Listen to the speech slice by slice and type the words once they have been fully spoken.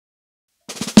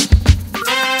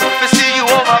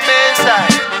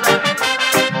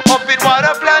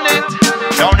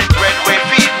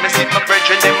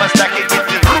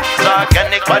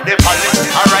l-Kronik for the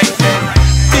police. Alright then.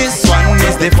 This one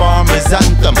is the farmer's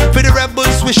anthem. For the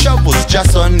rebels with shovels, Jah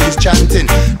Sun is chanting.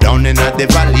 Down in the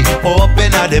valley, up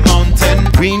in the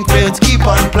mountain, green fields keep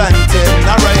on planting.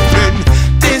 Alright then.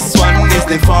 This one is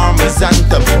the farmer's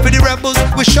anthem. For the rebels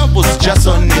with shovels, Jah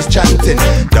Sun is chanting.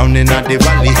 Down in the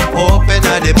valley, up in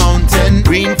the mountain,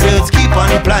 green fields keep on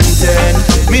planting.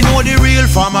 Me know the real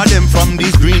farmer them from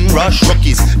these green rush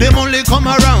rookies. Them only come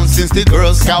around since the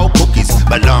Girl Scout cookies.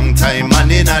 But long time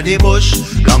man in the bush,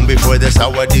 long before the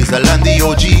sour diesel and the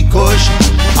OG Kush.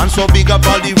 And so big up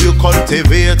all the real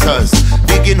cultivators,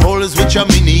 digging holes with your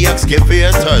mini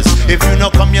excavators. If you no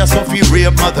come here, so fi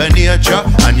rape Mother Nature,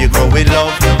 and you grow with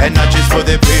love and not just for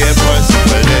the papers.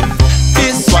 Well then,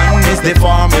 this one is the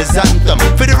farmer's anthem.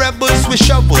 For the rebels with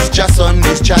shovels, Jah Sun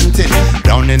is chanting.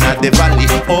 Down in the valley,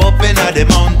 up in the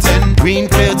mountain, green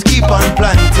fields keep on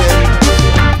planting.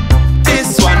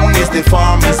 This one is the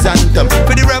farmer's anthem.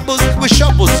 For the rebels with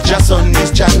shovels, Jah Sun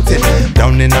is chanting.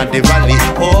 Down in the valley,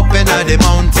 up in the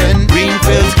mountain, green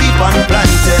fields keep on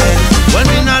planting. Well,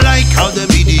 me not like how the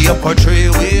media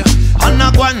portray we, and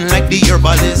I go on like the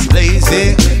herbalist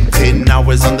lazy. 10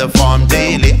 hours on the farm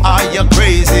daily, are you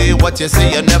crazy? What you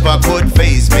say you never could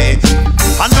face me.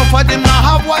 Enough of them not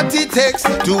have what it takes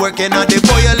to work in the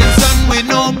boiling sun with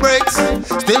no breaks.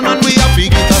 Still man we have to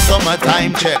get a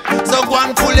summertime check. So go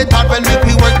and pull it up and make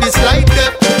me work this like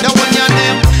that. That one your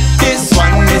name. This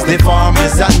one is the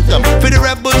farmer's anthem. For the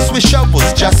rebels with shovels,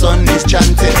 Jah Sun is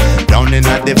chanting. Down in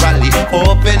the valley,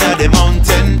 up in the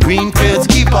mountain, green fields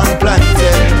keep on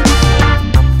planting.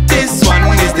 This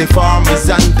one is the farmer's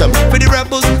anthem. For the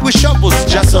rebels with shovels,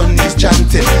 Jah Sun is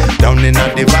chanting. Down in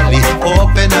the valley,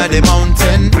 up in the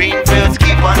mountain, green fields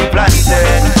keep on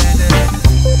planting.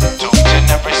 To each and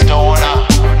every stoner,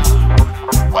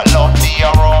 I love the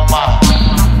aroma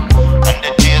and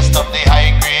the taste of the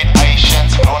high-grade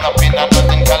Haitians grown up in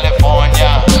Northern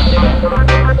California.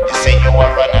 You say you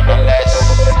are running a less,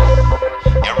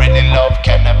 you really love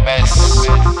cannabis.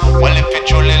 Well, if you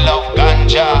truly love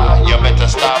ganja, you better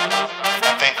stop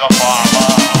and think of farmer.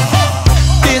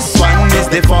 This one is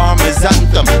the farmer's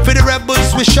anthem. For the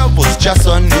rebels with shovels, Jah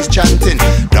Sun is chanting.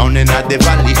 Down in the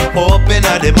valley, up in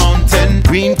the mountain,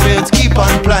 green fields keep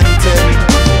on planting.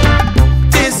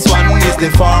 This one is the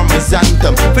farmer's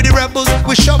anthem. For the rebels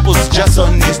with shovels, Jah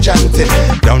Sun is chanting.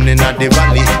 Down in the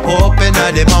valley, up in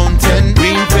the mountain,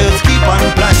 green fields keep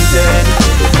on planting.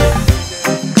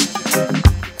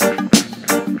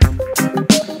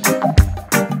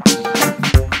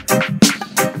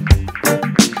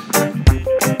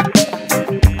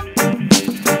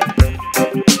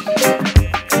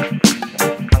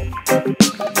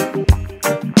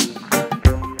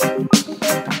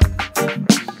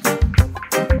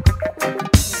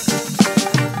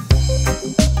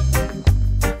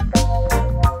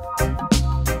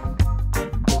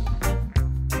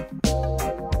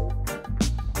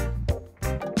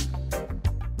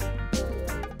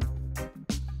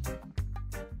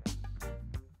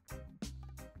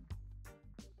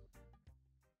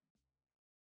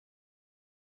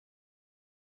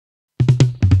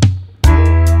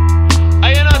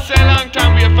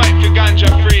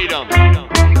 Freedom.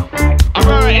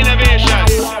 Aurora innovation.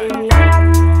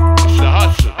 It's the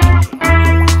hustle.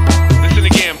 Listen to the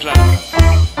game plan.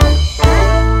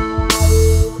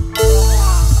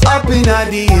 Up in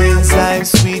the hills, life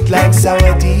sweet like sour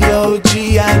DOG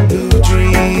and blue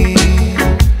dream.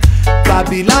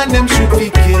 Babylon them should be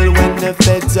killed when the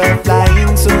feds are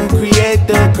flying, so create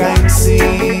the crime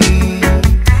scene.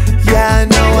 Yeah, I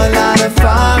know a lot of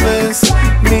farmers.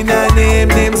 Me not name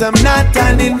names, I'm not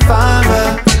an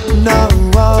informer. No,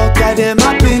 got them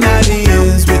up in the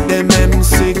hills with them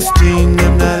M16.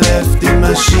 Them not left the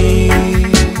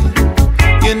machine.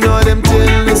 You know them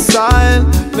till the soil,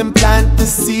 them plant the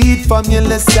seed.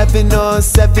 Formula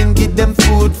 707, give them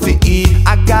food for eat.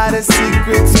 I got a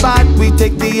secret spot, we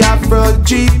take the off-road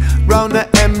Jeep round the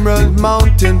Emerald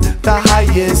Mountain, the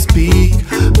highest peak.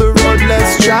 The road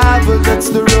less traveled, that's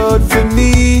the road for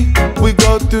me. We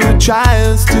go through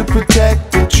trials to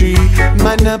protect the tree.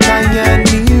 Man a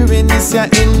pioneer in this your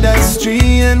industry,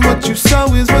 and what you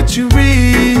sow is what you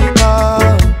reap.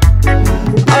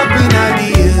 Up in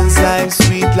the hills, life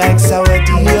sweet like sour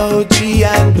DOG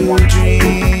and blue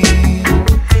dream.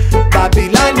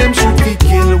 Babylon them should be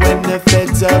killed when the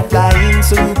feds are flying,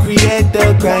 so you create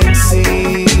the crime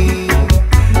scene.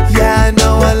 Yeah, I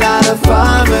know a lot of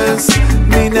farmers.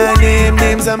 Me not name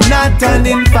names, I'm not an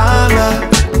informer.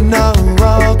 No,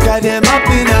 got them up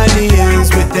in the hills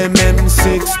with them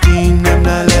M16. Them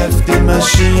not left the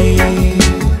machine.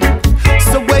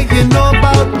 So what you know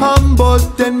about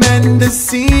Humboldt and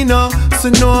Mendocino? So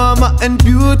know I'm Palma and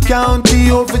Butte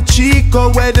County over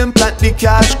Chico, where them plant the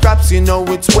cash crops. You know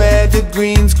it's where the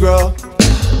greens grow,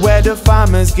 where the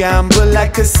farmers gamble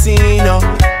like casino.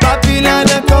 Babylon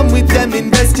come with them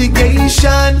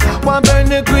investigation. One burn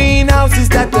the greenhouses,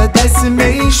 that the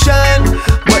decimation.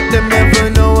 But them never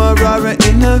know Aurora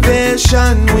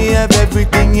innovation. We have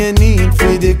everything you need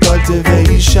for the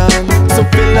cultivation. So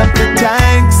fill up the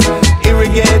tanks,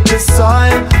 irrigate the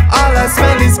soil. All I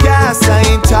smell is gas, I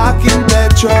ain't talking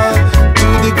petrol. Do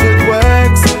the good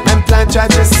works and plant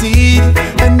your seed,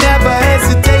 and never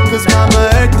hesitate, cause Mama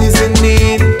Earth is in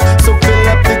need. So fill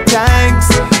up the tanks,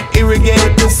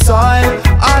 irrigate the soil.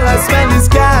 All I smell is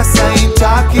gas, I ain't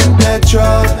talking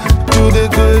petrol. Do the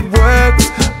good works,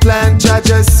 plant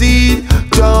your seed.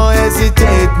 Don't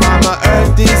hesitate, Mama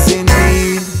Earth is in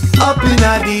need. Up in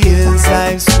the hills,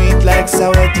 life's sweet like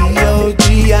sour DOG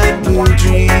and blue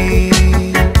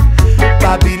dream.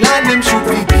 Babylon them should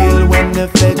be killed when the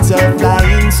feds are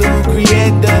flying, so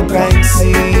create the crime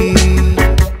scene.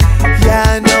 Yeah,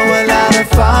 I know a lot of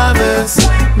farmers.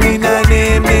 Me not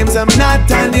name names, I'm not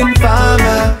an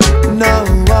informer. No,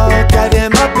 got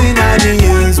them up in the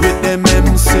hills with them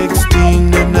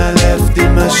M16, and I left the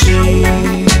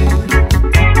machine.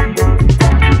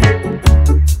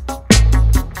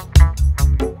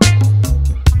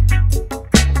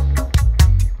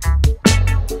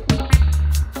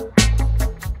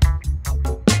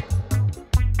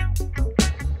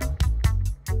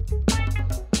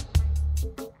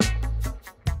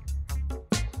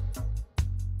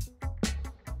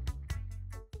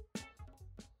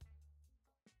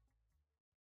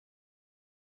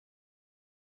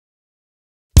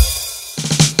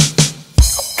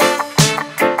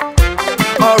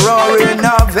 Aurora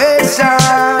innovation.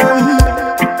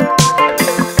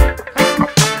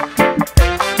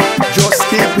 Just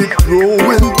keep it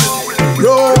growing,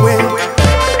 growing.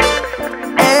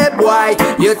 Hey boy,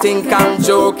 you think I'm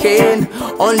joking?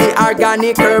 Only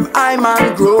organic herb I'm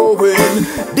on growing.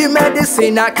 The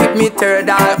medicine I keep me third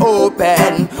eye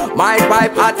open. My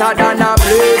pipe hotter than a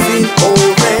blazing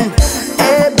oven.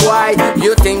 Hey boy,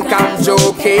 you think I'm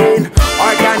joking?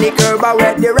 Organic herb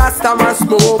where the Rasta man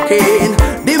smoking.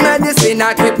 The medicine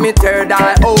I keep me third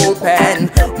eye open.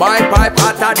 My pipe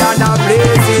hotter than a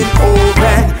blazing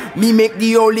oven. Me make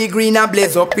the holy green a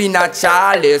blaze up in a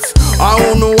chalice. I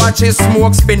wanna watch his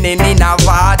smoke spinning in a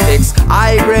vortex.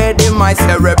 I read in my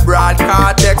cerebral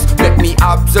cortex. Let me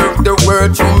observe the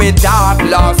world through me dark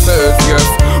glasses. Yes,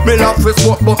 me love is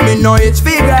smoke but me know it's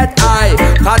figured I.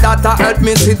 Cause that help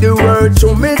me see the world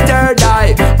through me third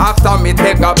eye. After me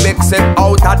take a big sip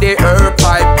out of the herb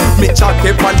pipe, me chat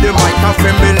it on the mic and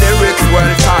feel me lyrics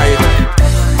well tight.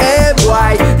 Hey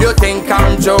boy, you think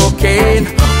I'm joking?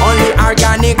 Only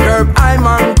organic herb I'm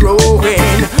on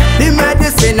growing. The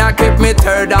medicine I keep me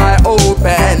third eye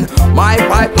open. My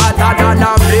pipe hotter than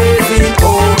a blazing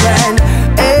oven.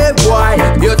 Hey boy,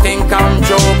 you think I'm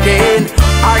joking?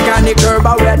 Organic herb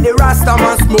where the Rasta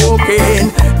man smoking.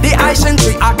 The Asian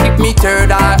tree I keep me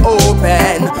third eye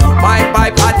open. My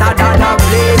pipe hotter than a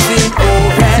blazing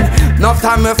oven. Enough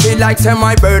time I feel like say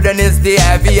my burden is the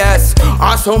heaviest.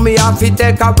 Also me have to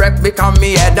take a break because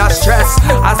me head a stress.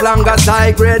 As long as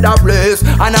I grade a blaze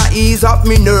and I ease up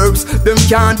me nerves, them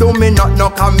can't do me not no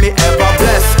can me ever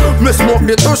bless. Me smoke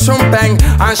the tushin bang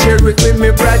and share it with me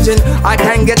brethren. I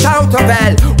can get out of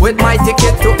hell with my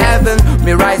ticket to heaven.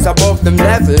 Me rise above them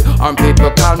level and people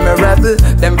call me rebel.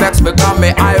 Them vex because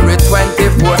me irate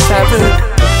 24/7.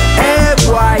 Hey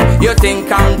boy, you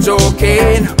think I'm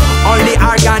joking? Only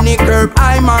organic herb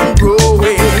I'm on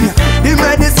growing. The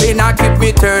medicine I keep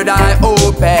me third eye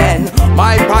open.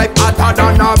 My pipe hotter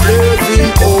than a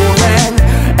blazing oven.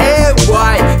 Hey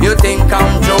boy, you think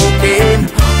I'm joking?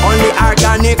 Only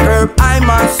organic herb I'm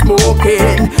on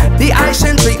smoking. The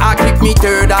Asian tree I keep me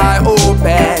third eye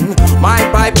open. My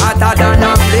pipe hotter than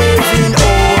a blazing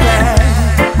oven.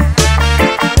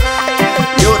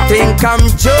 You think I'm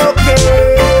joking?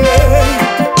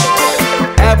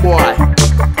 Hey boy,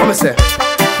 I'ma say,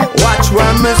 watch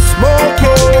when me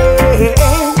smoking.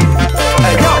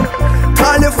 Hey yo,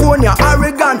 California,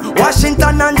 Oregon,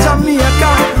 Washington and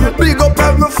Jamaica. Big up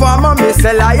every farmer, me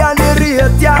Selah and the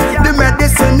rate, yeah. The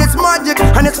medicine is magic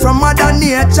and it's from Mother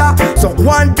Nature. So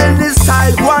one till this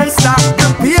side, one stack the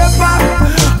paper.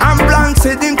 I'm blank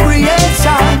in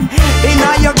creation. In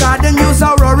your garden, use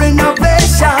Aurora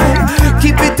innovation.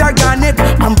 Keep it organic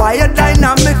and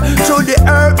biodynamic. So the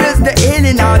herb is the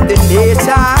healing of the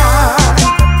nature.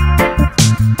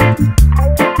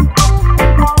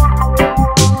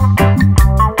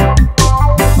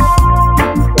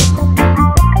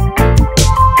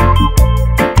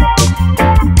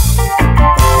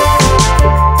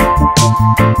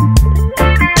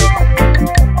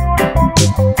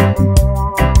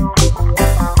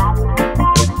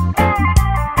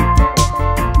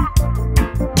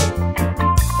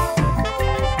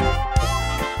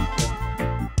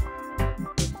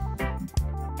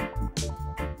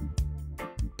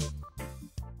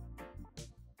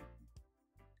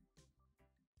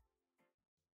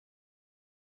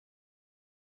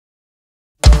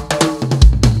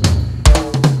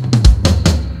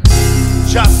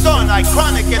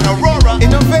 l-Kronik and Aurora.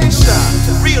 Innovation,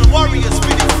 Real warriors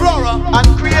with the flora and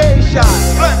creation.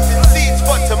 Planting seeds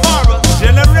for tomorrow.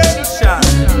 Generation.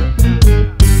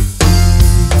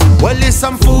 Well, it's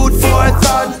some food for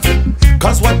thought,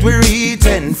 cause what we're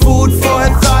eating, food for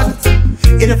thought.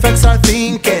 It affects our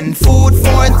thinking, food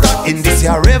for thought. In this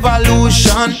year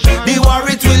revolution, the war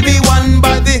it will be won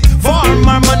by the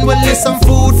farmer man. Well, it's some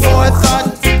food for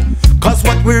thought, cause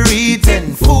what we're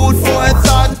eating, food for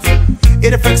thought.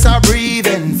 It affects our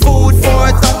breathing, food for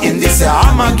thought. In this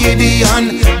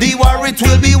Armageddon, the war it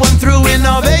will be won through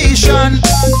innovation.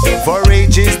 For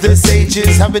ages the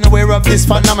sages have been aware of this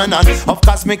phenomenon of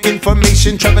cosmic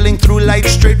information traveling through light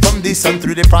straight from the sun.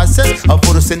 Through the process of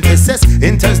photosynthesis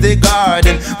enters the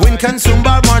garden, when consumed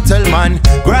by mortal man.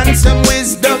 Grant some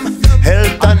wisdom,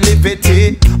 health and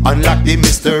liberty. Unlock the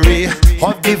mystery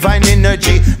of divine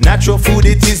energy. Natural food,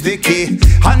 it is the key.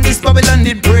 And this Babylon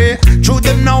did pray, through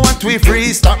them now what we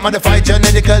free. Start modified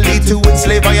genetically to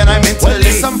enslave I and I mentally. Well,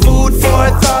 it's some food for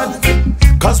thought,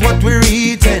 cause what we're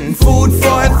eating, food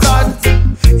for thought.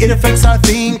 It affects our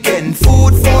thinking,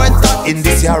 food for thought. In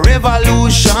this year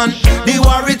revolution, the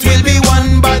war it will be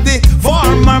won by the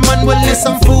farmer man. Well, it's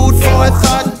some food for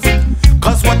thought,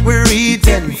 cause what we're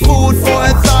eating, food for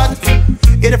thought.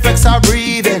 It affects our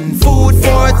breathing, food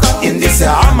for thought. In this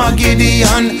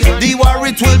Armageddon, the war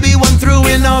it will be won through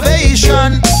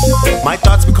innovation. My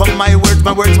thoughts become my words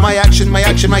my action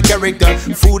my character.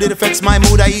 Food it affects my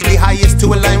mood, I eat the highest to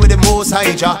align with the most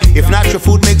high Jah. If natural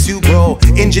food makes you grow,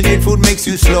 engineered food makes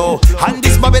you slow. And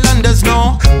this Babylon does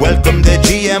know, welcome the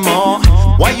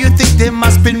GMO. Why you think they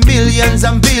must spend millions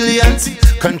and billions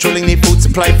controlling the food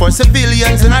supply for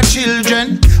civilians and our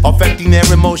children, affecting their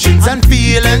emotions and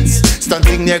feelings,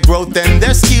 stunting their growth and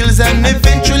their skills, and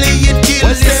eventually it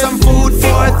kills them. Some food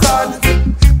for thought,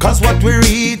 cause what we're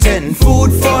eating,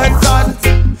 food for thought.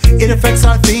 It affects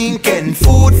our thinking,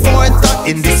 food for thought.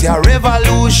 In this year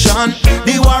revolution,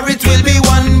 the war it will be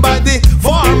won by the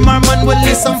farmer man. Well,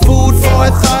 it's some food for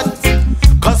thought,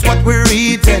 cause what we're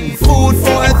eating, food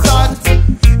for thought.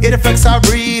 It affects our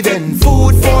breathing,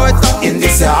 food for thought. In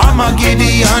this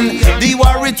Armageddon, the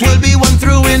war it will be won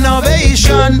through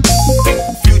innovation.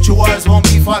 Future wars won't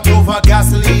be fought over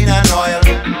gasoline and oil.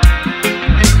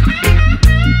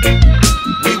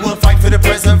 We will fight for the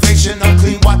preservation of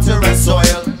clean water and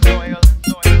soil.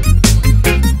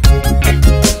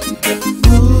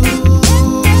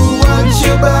 Ooh, watch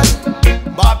your back.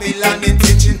 Babylon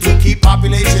intention to keep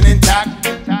population intact.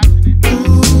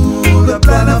 Ooh, the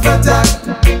plan of attack,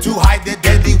 to hide the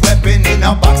deadly weapon in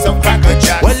a box of Cracker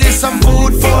Jack. Well, it's some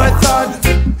food for thought,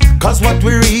 cause what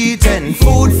we're eating,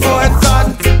 food for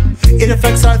thought. It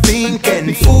affects our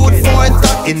thinking, food for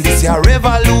thought. In this year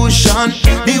revolution,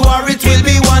 the war it will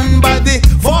be won by the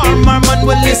farmer man.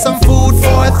 Well, it's some food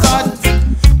for thought,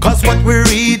 cause what we're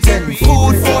eating,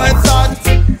 food for thought.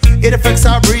 It affects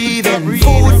our breathing,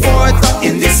 food for thought.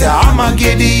 In this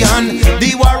Armageddon,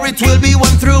 the war it will be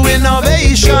won through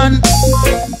innovation.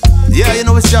 Yeah, you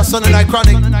know it's Jah Sun and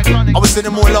l-Kronik. I would send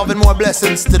more love and more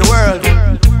blessings to the world.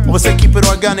 I would say keep it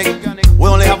organic. We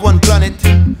only have one planet.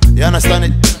 You understand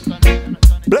it?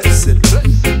 Blessed.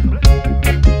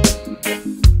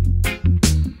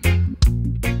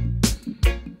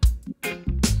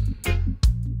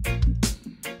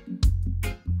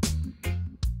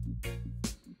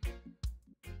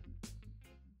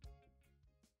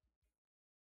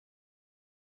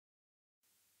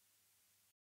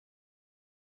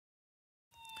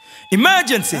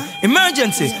 Emergency,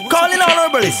 emergency, calling all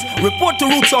herbalists. Report to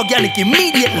Roots Organic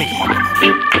immediately.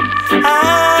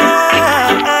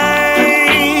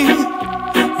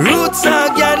 Roots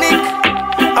Organic,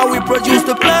 how we produce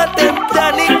the plant them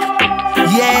tonic.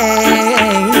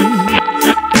 Yeah.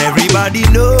 Everybody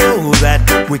know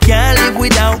that we can't live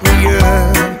without the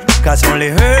herb, cause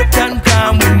only herb can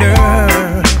calm the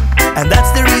nerve. And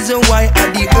that's the reason why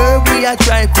at the herb we are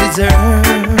trying to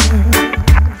preserve.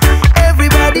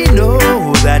 Everybody know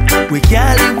that we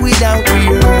can't live without the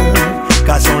herb,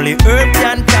 cause only herb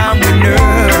can calm the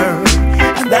nerve.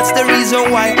 And that's the reason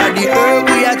why at the herb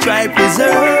we are trying to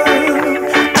preserve.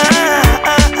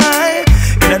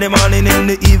 In the morning, in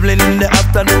the evening, in the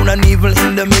afternoon, and even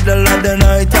in the middle of the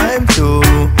night time too.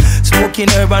 Smoking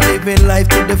herb and living life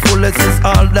to the fullest is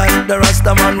all that the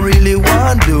Rasta man really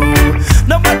want to do.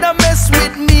 Nobody mess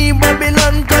with me,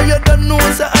 Babylon, cause you don't know,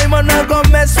 so I'm not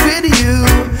gonna mess with you.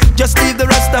 Just leave the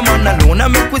Rasta man alone and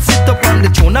make we sit up on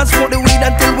the tune and smoke the weed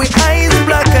until we eyes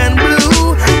black and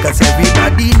blue. Cause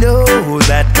everybody know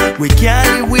that we can't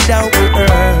live without the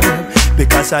herb,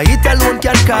 because it alone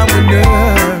can calm the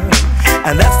nerve.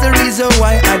 And that's the reason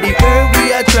why at the herb we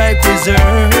are trying to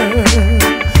preserve.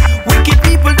 Wicked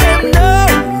people people them know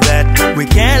that we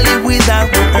can't live without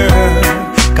her,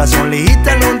 cause only it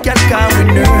alone can calm we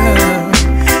nerve.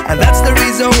 And that's the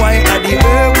reason why at the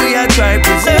herb we are trying to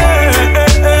preserve.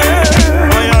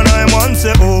 I want to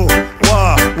say, oh,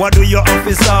 wow, what do your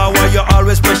officer? Why you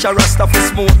always pressure Rasta for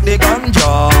smoke the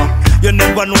ganja? You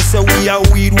never know, say we are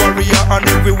weed warrior, and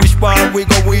every wish bar we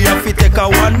go, we have to take a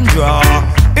one draw.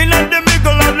 In the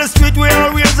middle of the street, we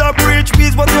always a preach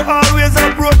peace, but you always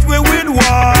approach we with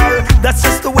war. That's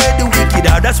just the way the wicked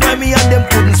are. That's why me and them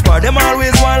couldn't spar. Them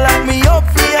always want lock me up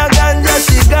for a ganja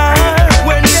cigar.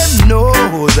 When them know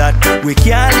that we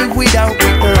can't live without the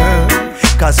herb,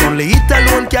 cause only it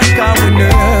alone can calm we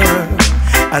nerve.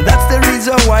 And that's the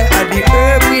reason why at the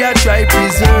herb we are trying to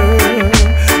preserve.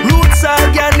 Roots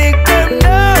organic, them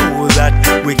know that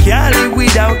we can't live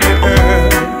without the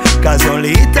herb, cause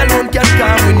only it alone can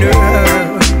calm we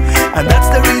nerve. And that's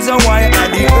the reason why at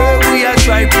the herb we are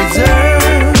trying to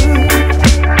preserve.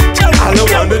 All I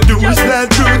wanna do is plant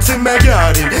roots in my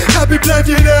garden. I be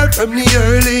planting earth from the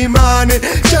early morning.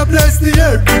 Jah bless the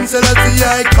earth, King Selassie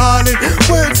I call it.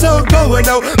 Words out going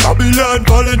out, Babylon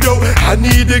falling down. I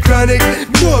need the chronic,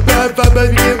 no bad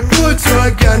vibe, get roots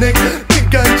organic. Big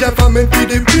ganja for me, feed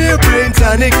the pure brain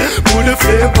tonic. Put the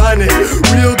flame on it,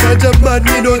 real ganja man,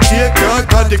 me don't take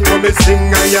narcotic. Come and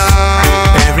sing a ya.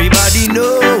 Everybody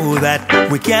know that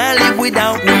we can't live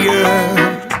without the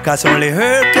herb, cause only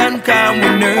herb can calm we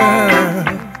nerve.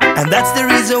 And that's the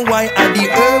reason why at the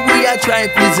herb we are trying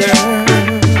to preserve.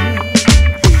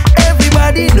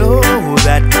 Everybody know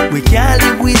that we can't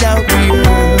live without the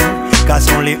herb, cause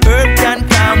only herb can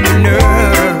calm the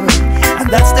nerve. And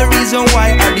that's the reason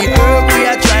why at the herb we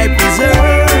are trying to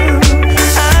preserve.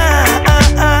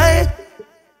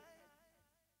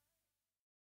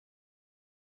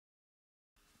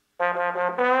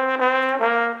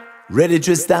 Ready,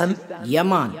 Triston? Yeah,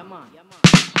 man. Enough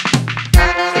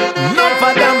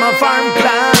of them a farm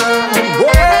clown. Oh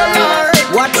Lord,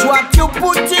 Watch what you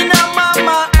put in a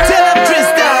mama. tell them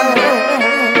Triston.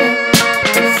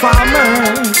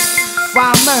 Farmers,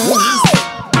 farmers.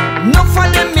 Enough of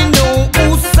them me know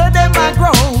who say them a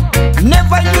grow.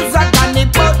 Never use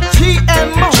organic but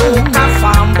GMO. Joka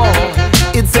farm boy.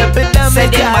 It's epidemic. Say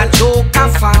them a Joka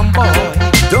farm boy.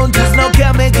 Don't use no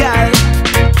chemical.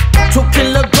 To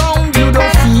kill the ground you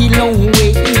don't feel no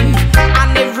way.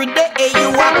 And every day you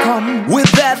a come With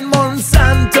that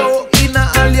Monsanto in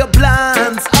all your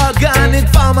plants, organic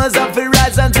farmers have to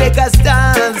rise and take a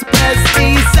stance.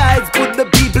 Pesticides put the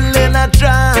people in a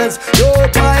trance. Your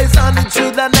poison, it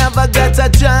should have never get a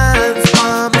chance.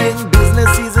 Farming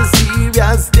business is a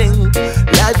serious thing.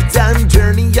 Lifetime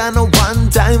journey and a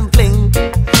one-time fling.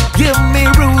 Give me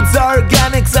roots,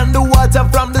 organics and the water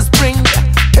from the spring.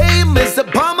 Hey, Mr.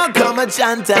 Palma, come and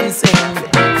chant and sing.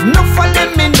 Enough of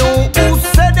them me know who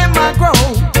say them a grow.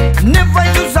 Never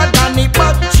use organic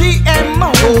but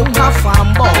GMO. Joka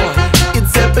farm boy.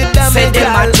 It's epidemic. Say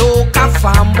them a Joka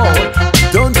farm boy.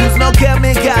 Don't use no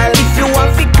chemical. If you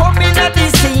want to come in at the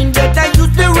scene, better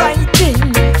use the right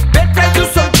thing. Better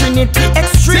use some Trinity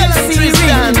extreme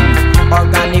season.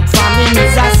 Organic farming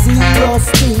is a serious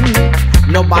thing.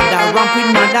 Nobody ramp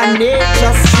with Mother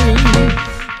Nature's stream.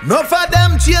 No for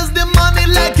them chase the money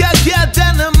like a cat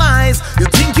and a mice. You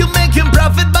think you're making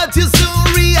profit, but you soon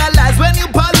realize when you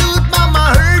pollute,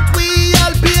 mama hurt, we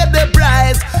all pay the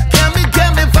price.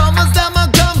 Chemi farmers, them a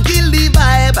come kill the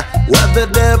vibe. Whether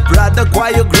the product why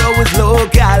you grow is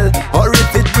local, or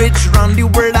if it rich round the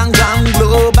world and gone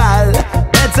global.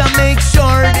 Better make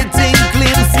sure the thing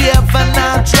clean, safe and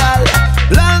natural.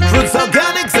 Plant roots,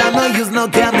 organics, and no use no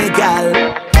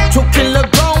chemical. To kill the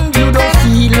ground you don't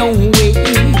feel no way.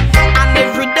 And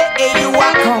every day you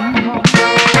a come.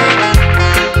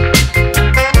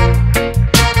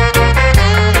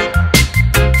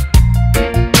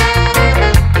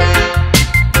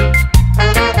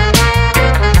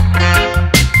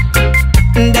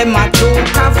 Them a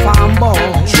Joka farm boy.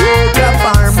 Joka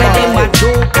farm boy. Say them a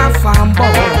Joka farm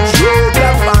boy. Joka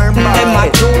farm boy. Them a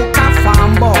Joka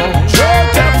farm boy.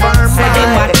 Joka farm boy. Say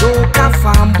them a Joka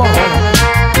farm boy.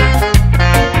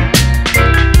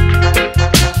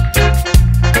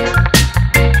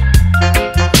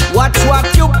 Watch what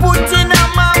you put in a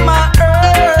mama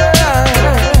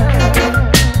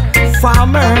earth.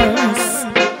 Farmers.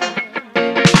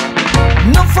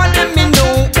 Enough of them me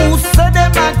know who say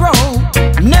them a grow.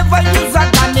 Never use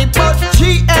organic but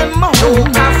GMO.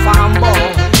 Joka farm boy.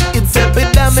 It's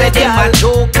epidemic. Say them a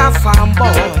Joka farm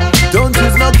boy. Don't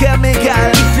use no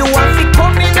chemical. If you want to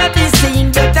come in at the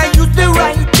scene, better use the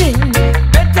right thing.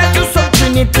 Better use some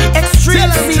Trinity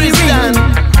extreme season.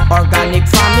 Organic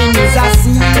farming is a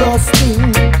serious thing.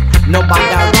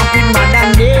 Nobody ramping Mother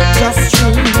Nature's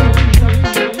stream.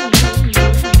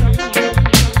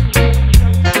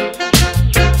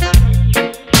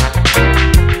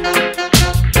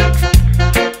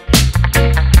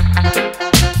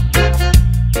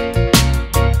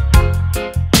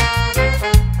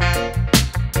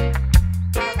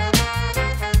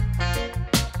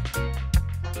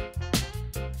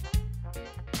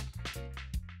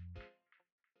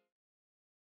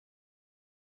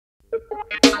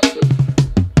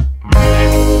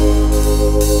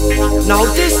 Now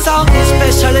this song is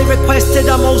specially requested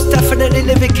and most definitely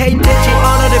dedicated to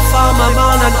honor the farmer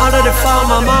man and honor the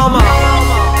farmer mama.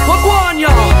 What one,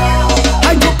 y'all?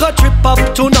 I took a trip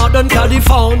up to Northern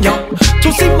California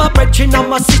to see my brethren and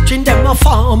my sister in them a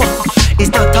farmer. It's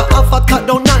not a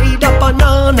avocado, neither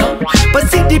banana, but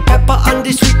see the pepper and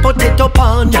the sweet potato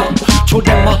pan, ya. Through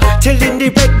them telling the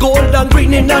red, gold and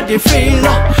green in the field.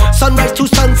 Sunrise to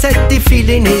sunset, the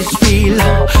feeling is real.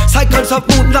 Cycles of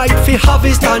moonlight for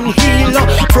harvest and heal.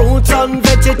 Fruits and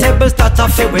vegetables that are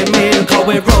filled with milk.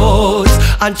 Our roads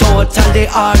and totally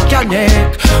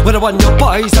organic. We don't want your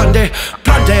boys on the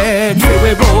planet. Filled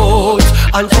with roads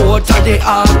and totally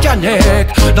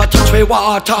organic. Not touch with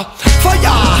water,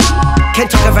 fire. Can't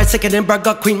talk about second and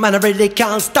Burger Queen, man, I really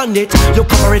can't stand it.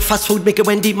 Look over it, fast food, make it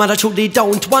when the man I truly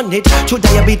don't want it. Through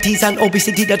diabetes and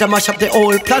obesity that I mash up the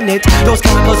whole planet. Those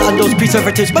chemicals and those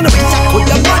preservatives, man, I wish I could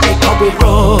have money. How we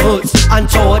roads and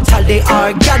totally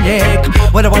organic.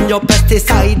 Whether on your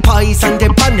pesticide, poison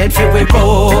the planet. Filled with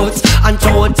roads and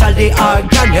totally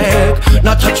organic.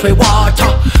 Not touch with water,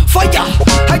 fire.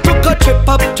 I took a trip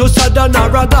up to Southern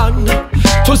Oregon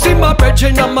to see my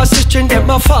brethren and my sister in them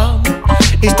a farm.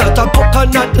 It's not a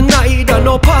coconut, neither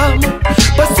no palm,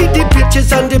 but see the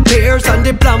peaches and the pears and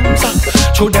the plums.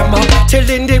 Through them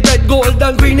telling the red, gold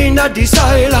and green in the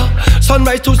soil.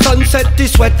 Sunrise to sunset, the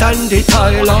sweat and the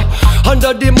tile.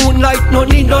 Under the moonlight, no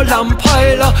need no lamp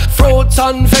pile. Fruits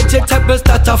and vegetables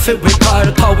that are filled with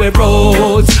power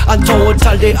roads and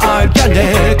totally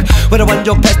organic. We don't want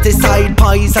your pesticide,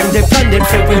 poison the planet.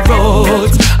 Filled with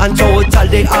roads and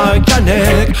totally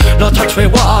organic. No touch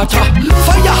with water,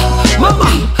 fire, mama.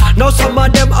 Now some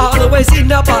of them always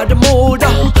in a bad mood,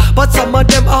 but some of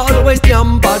them always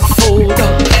damn bad food.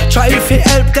 Try if you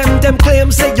help them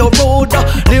claim say you're rude.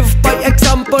 Live by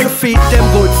example, feed them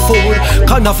good food.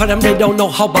 Cause enough of them they don't know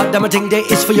how bad them think they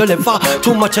is for your liver.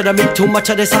 Too much of the meat, too much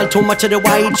of the salt, too much of the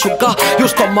white sugar. Your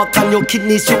stomach and your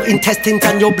kidneys, your intestines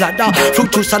and your bladder.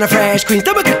 Fruit juice and a fresh greens,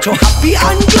 they will get you happy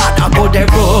and glad. I go the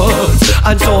roads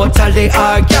and totally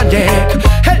organic.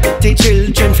 Healthy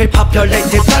children fi populate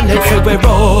the planet. Filled with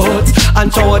roads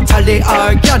and totally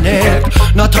organic.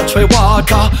 Not touch with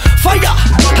water, fire.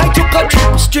 I took a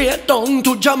trip straight down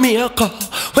to Jamaica,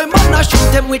 where man I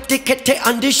shoot them with the kete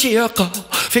and the shaker.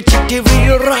 Fi check the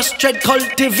real rusted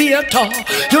cultivator.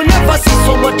 You never see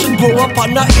so much grow up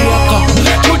on a acre.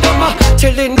 To them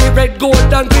telling the red, gold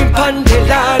and green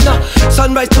pandilana.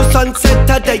 Sunrise to sunset,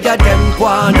 a day of them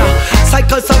guana.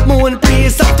 Cycles of moon,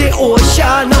 breeze of the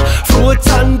ocean. Fruits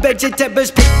and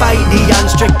vegetables picked by the and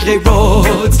strictly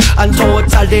roads and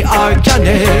totally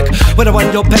organic. We don't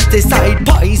want your pesticide,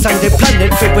 poison the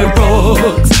planet. Filled with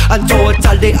roads and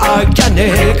totally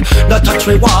organic. Not touch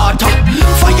with water,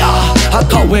 fire. I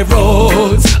go with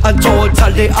roads and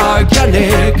totally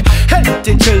organic.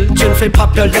 Healthy children fi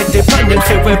populate the planet.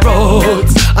 Filled with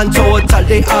roads and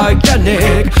totally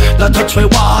organic. Not touch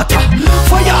with water,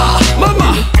 fire,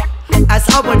 mama. As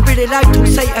I would really like to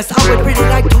say, as I would really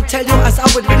like to tell you, as I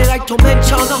would really like to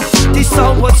mention, this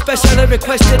song was specially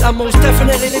requested and most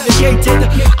definitely dedicated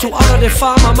to honor the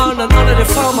farmer man and honor the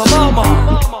farmer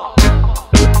mama.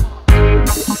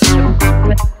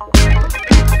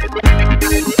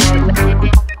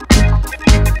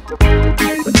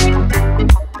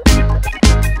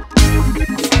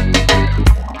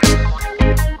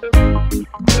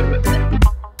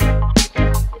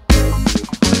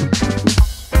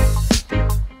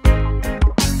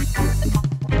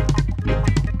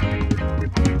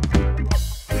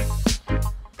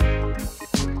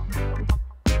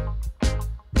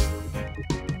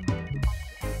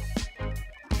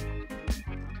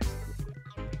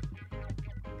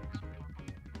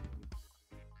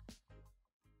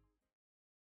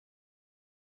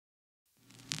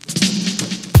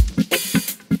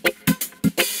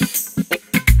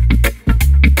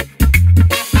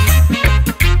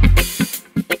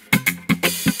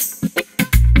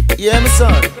 Yeah, my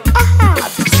son.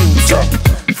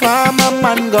 Farmer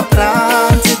man go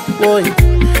plant it, boy.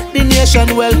 The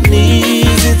nation well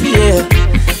needs it, yeah.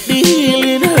 The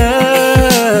healing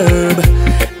herb,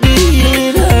 the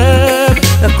healing herb.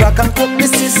 The crack and cook the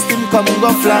system, come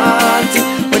go plant it.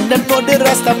 When them know the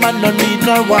Rasta man no need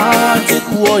nor want it,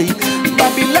 boy.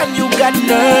 Babylon, you got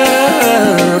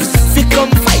nerves. Fi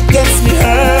come fight against me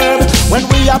herb. When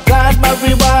we a plant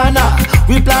marijuana,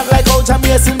 we plant like how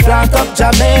Jamaican plant up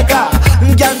Jamaica.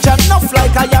 Ganja enough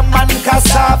like I am man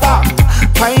cassava.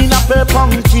 Pineapple,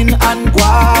 pumpkin and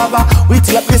guava. We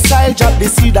take the soil, drop the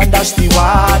seed and dash the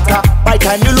water. By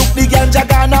time you look the ganja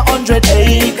gone 100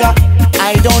 acre.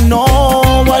 I don't know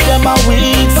what them a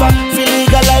wait for. Fi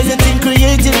legalize it in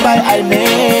I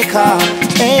make her.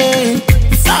 Hey,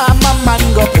 farmer man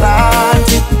go plant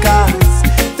it, cause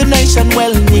the nation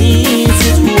well needs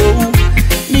it. Whoa,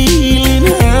 the healing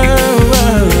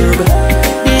herb,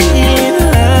 the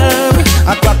healing herb.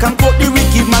 I crack and coat the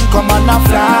wicked man, come on a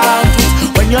plant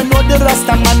it. When you know the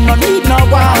Rasta man no need no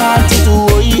want it. Oh,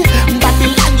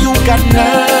 Babylon you got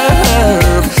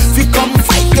nerve. Fi come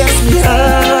fight against me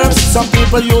herbs. Some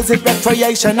people use it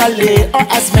recreationally or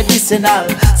as medicinal.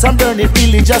 Some burn it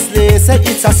religiously, say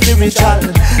it's a spiritual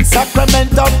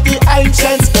sacrament of the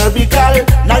ancients, herbical.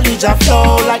 Knowledge a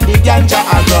flow like the ganja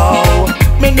a grow.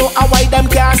 Me know how why them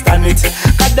can't stand it,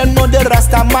 cause them know the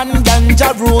Rasta man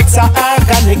ganja roots are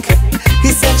organic.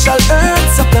 Essential herb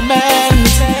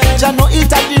supplement. Jah know it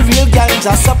a the real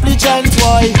ganja supplement,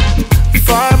 boy.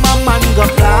 Farmer man go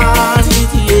plant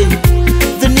it, yeah.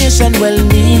 The nation well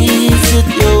needs it,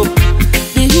 yo.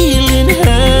 The healing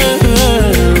herb,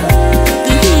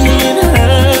 the healing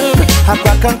herb. I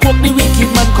crack and cook the wicked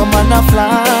man, come on a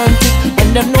plant it.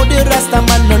 When them know the Rasta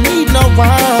man no need no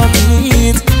want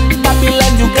it.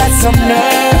 Babylon you got some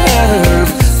nerve.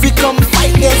 We come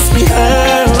fight against me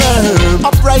herb.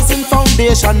 Uprising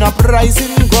foundation,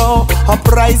 uprising grow,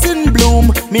 uprising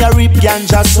bloom. Me a rip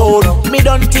ganja soul. Me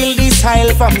don't kill this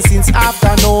Isle from since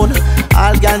afternoon.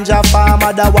 All ganja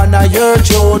farmer that wanna your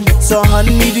tune. So hand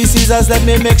me the scissors, let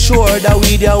me make sure that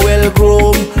weed are well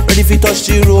grown, ready fi touch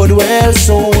the road well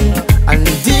soon. And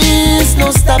this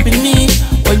no stopping me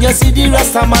when you see the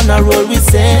Rasta man a roll with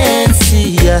sense,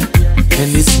 yeah.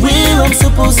 And it's where I'm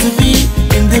supposed to be,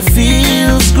 in the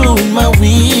fields growing my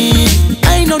weed.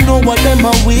 I don't know what them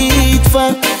a wait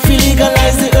for.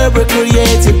 Legalize the herb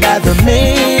created by the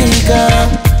maker.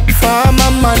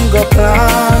 Farmer man go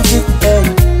plant it, hey.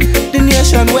 The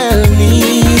nation well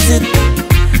needs it.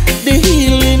 The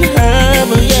healing herb,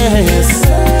 yes.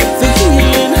 The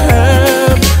healing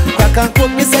herb. Crack and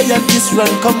cook the scientists run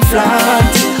come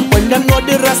plant it. When them know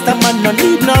the Rasta man no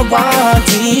need no want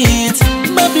it.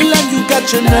 Babylon you got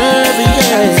your nerve,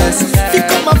 yes. You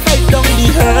come and fight down the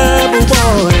herb,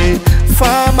 boy.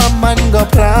 Farmer man go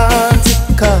plant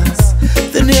it, cause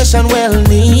the nation well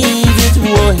need it,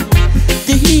 boy.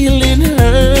 The healing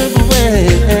herb,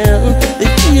 well, the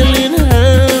healing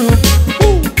herb.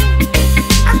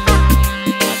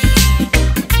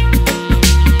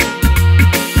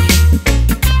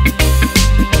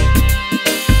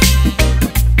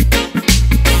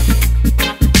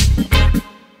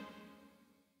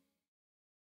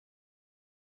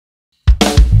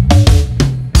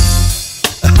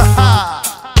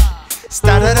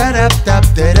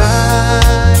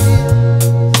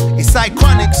 It's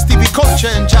l-Kronik, Stevie Cult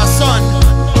and Jah Sun,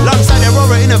 alongside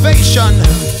Aurora innovation.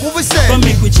 What we say? But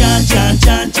make we chant, chant,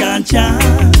 chant, chant,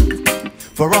 chant.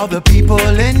 For all the people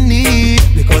in need,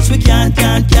 because we can't.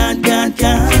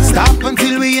 Stop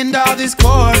until we end all this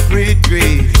corporate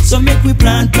greed. So make we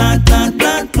plant, plant, plant,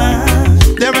 plant,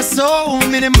 plant. There are so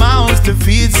many mouths to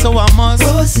feed, so I must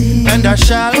proceed, and I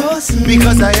shall proceed,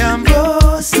 because I am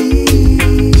proceed.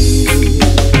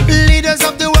 Leaders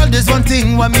of the world, there's one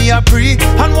thing what me a pray,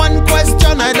 and one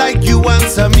question I'd like you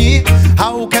answer me.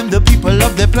 How can the people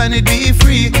of the planet be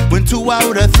free when 2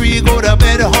 out of 3 go to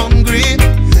bed hungry?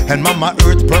 And Mama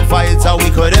Earth provides all we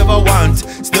could ever want.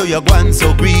 Still you're gone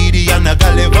so greedy and a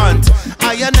gallivant.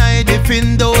 I and I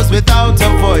defend those without a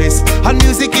voice, and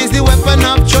music is the weapon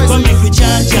of choice. But make we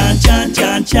chant, chant, chant,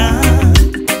 chant,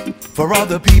 chant. For all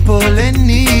the people in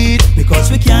need,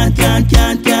 because we can't.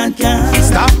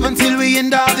 Stop until we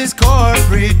end all this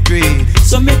corporate greed.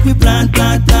 So make we plant,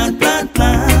 plant, plant, plant,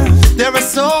 plant. There are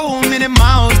so many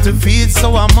mouths to feed,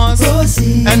 so I must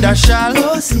proceed, and I shall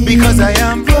proceed, because I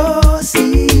am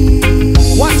proceed.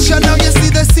 Watch out now, you see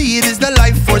the seed is the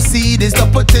life for seed is the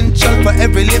potential for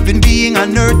every living being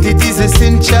on earth. It is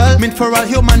essential, meant for all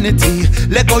humanity.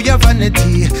 Let go your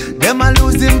vanity, them are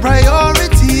losing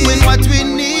priority. When what we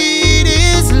need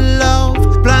is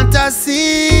love, plant a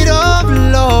seed of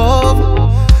love,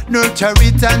 nurture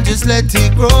it and just let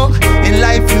it grow. In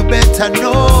life you better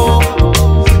know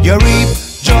you reap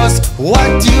just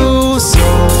what you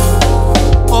sow.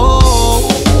 Oh,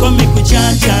 come make we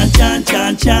chant, chant, chant,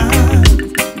 chant, chant.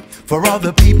 For all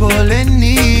the people in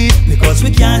need, because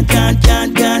we can't.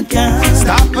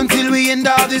 Stop until we end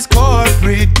all this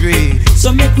corporate greed.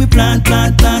 So make we plant,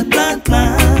 plant, plant, plant,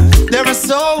 plant. There are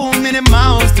so many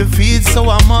mouths to feed, so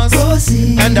I must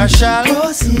proceed, and I shall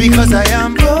proceed, because I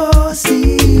am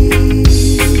proceed.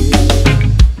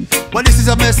 Well, this is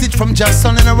a message from Jah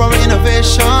Sun and Aurora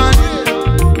innovation.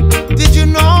 Did you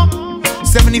know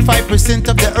 75%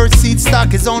 of the earth seed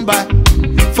stock is owned by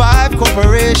 5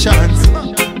 corporations?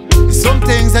 Some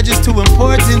things are just too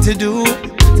important to do,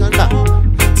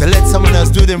 to let someone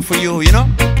else do them for you, you know?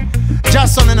 Jah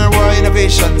Sun and Aurora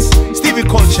Innovations, Stevie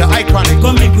Cult, l-Kronik.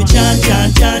 Come make we chant,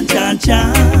 chant, chant, chant,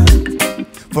 chant.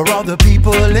 For all the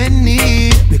people in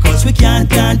need, because we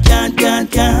can't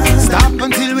stop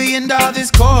until we end all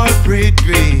this corporate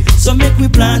greed. So make we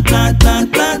plant, plant,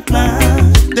 plant, plant,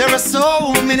 plant. There are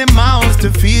so many mouths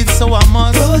to feed, so I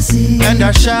must proceed, and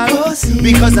I shall proceed,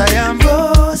 because I am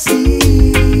proceed.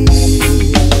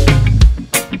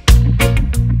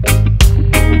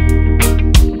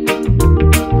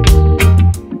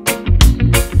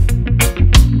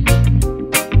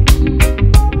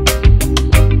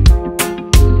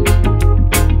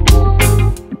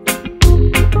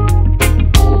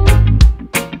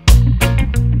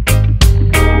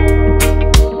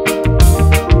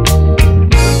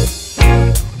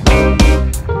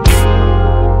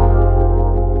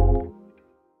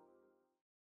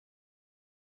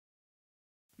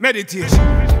 Meditation,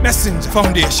 Messenjah,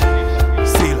 Foundation,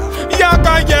 Selah,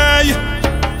 Joka, yeah.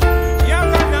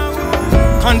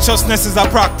 Consciousness is a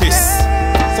practice,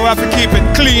 so we have to keep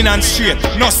it clean and straight,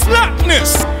 no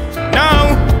slackness.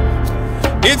 Now,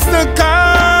 it's the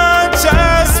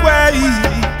conscious way.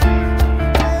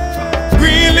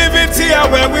 We live it here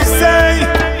where we say,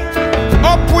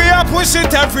 up we are push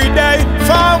it every day,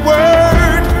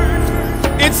 forward.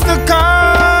 It's the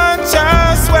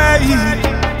conscious way.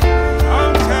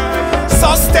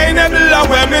 Sustainable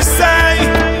where me say,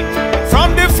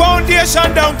 from the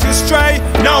foundation down to stray.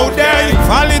 Now they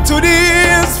fall into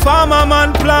this farmer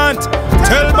man plant.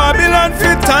 Tell Babylon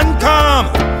fit and calm.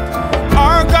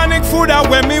 Organic food are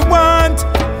where me want.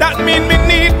 That mean me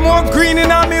need more green in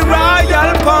me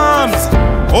royal palms.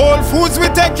 Whole foods we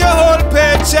take your whole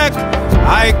paycheck.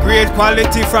 High grade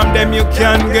quality from them you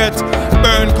can get.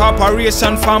 Burn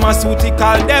corporation,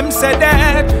 pharmaceutical, them say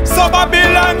that. So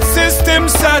Babylon system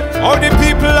set. How the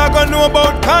people are gonna know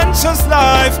about conscious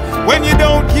life when you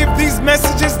don't give these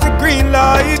messages the green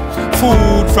light?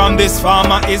 Food from this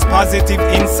farmer is positive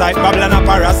insight. Babylon a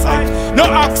parasite. No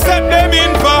accept them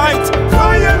invite.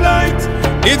 Firelight.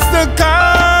 It's the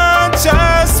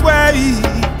conscious way.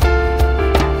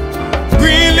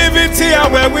 We live it here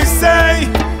where we say,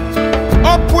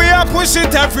 up we are push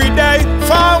it every day,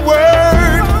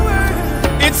 forward.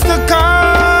 It's the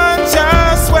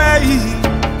conscious way.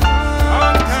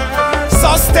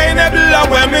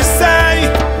 Sustainable where me say,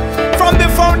 from the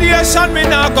foundation me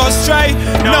now go stray.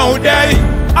 No day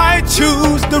I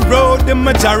choose the road the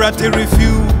majority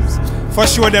refuse. For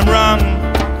sure them wrong,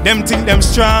 them think them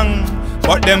strong,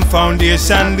 but them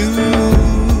foundation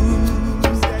lose.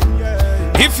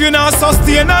 If you now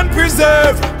sustain and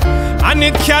preserve, and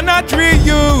it cannot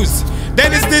reuse,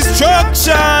 then it's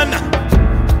destruction.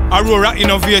 Aurora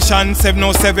Innovation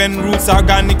 707 Roots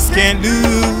Organics can't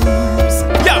lose.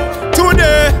 Yeah,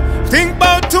 today, think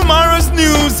about tomorrow's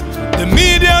news. The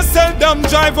media seldom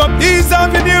drive up these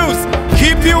avenues.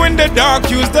 Keep you in the dark,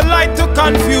 use the light to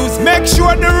confuse. Make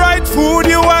sure the right food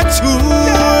you are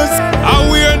choose.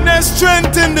 Awareness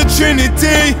strengthen the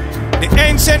Trinity. The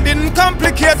ancient didn't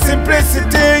complicate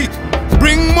simplicity.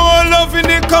 Bring more love in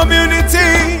the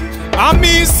community. And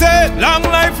me say long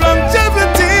life,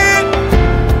 longevity.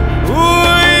 Ooh,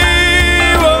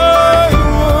 ooh,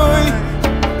 ooh.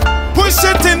 Push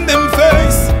it in them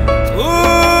face. Ooh,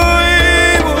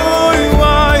 ooh,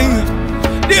 ooh.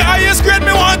 The highest grade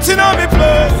me want in all me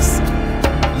place.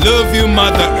 Love you,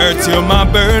 Mother Earth, you're my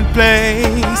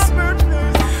birthplace.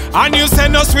 And you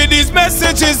send us with these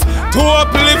messages to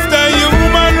uplift the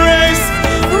human race.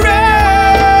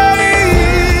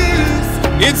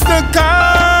 It's the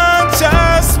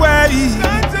conscious way.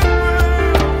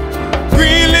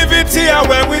 We live it here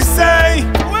where we say,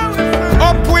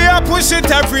 up we are push it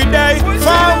every day,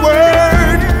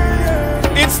 forward.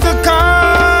 It's the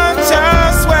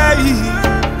conscious way.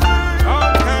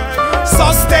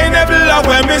 Sustainable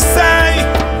where we say,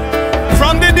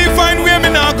 from the divine way me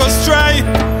now go stray.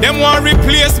 Them want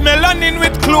replace melanin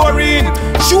with chlorine.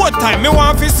 Showtime me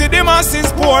want to see the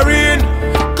masses pouring.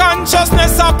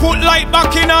 Consciousness I put light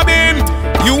back in a beam.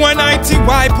 UNITY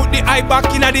put the eye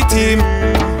back in a the team.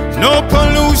 No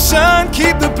pollution,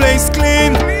 keep the place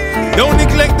clean. Don't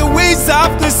neglect the ways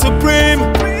of the Supreme.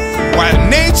 While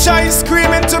nature is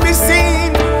screaming to be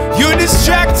seen, you're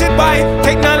distracted by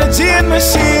technology and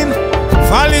machine.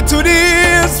 Fall into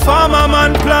this farmer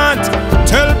man plant.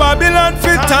 Tell Babylon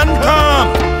fit and calm.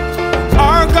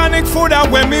 Organic food are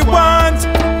when me want.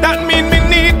 That mean me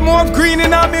need more green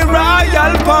in a me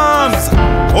royal palms.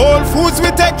 Whole foods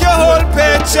we take your whole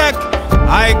paycheck.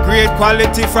 High grade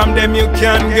quality from them you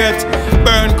can get.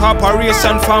 Burn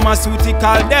corporation,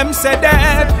 pharmaceutical, them say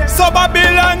that. So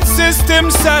Babylon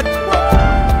system set.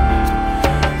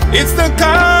 It's the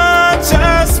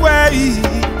conscious way.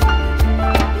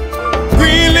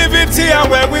 Green liberty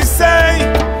where we say,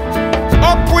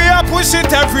 up we are push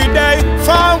it every day,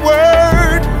 forward.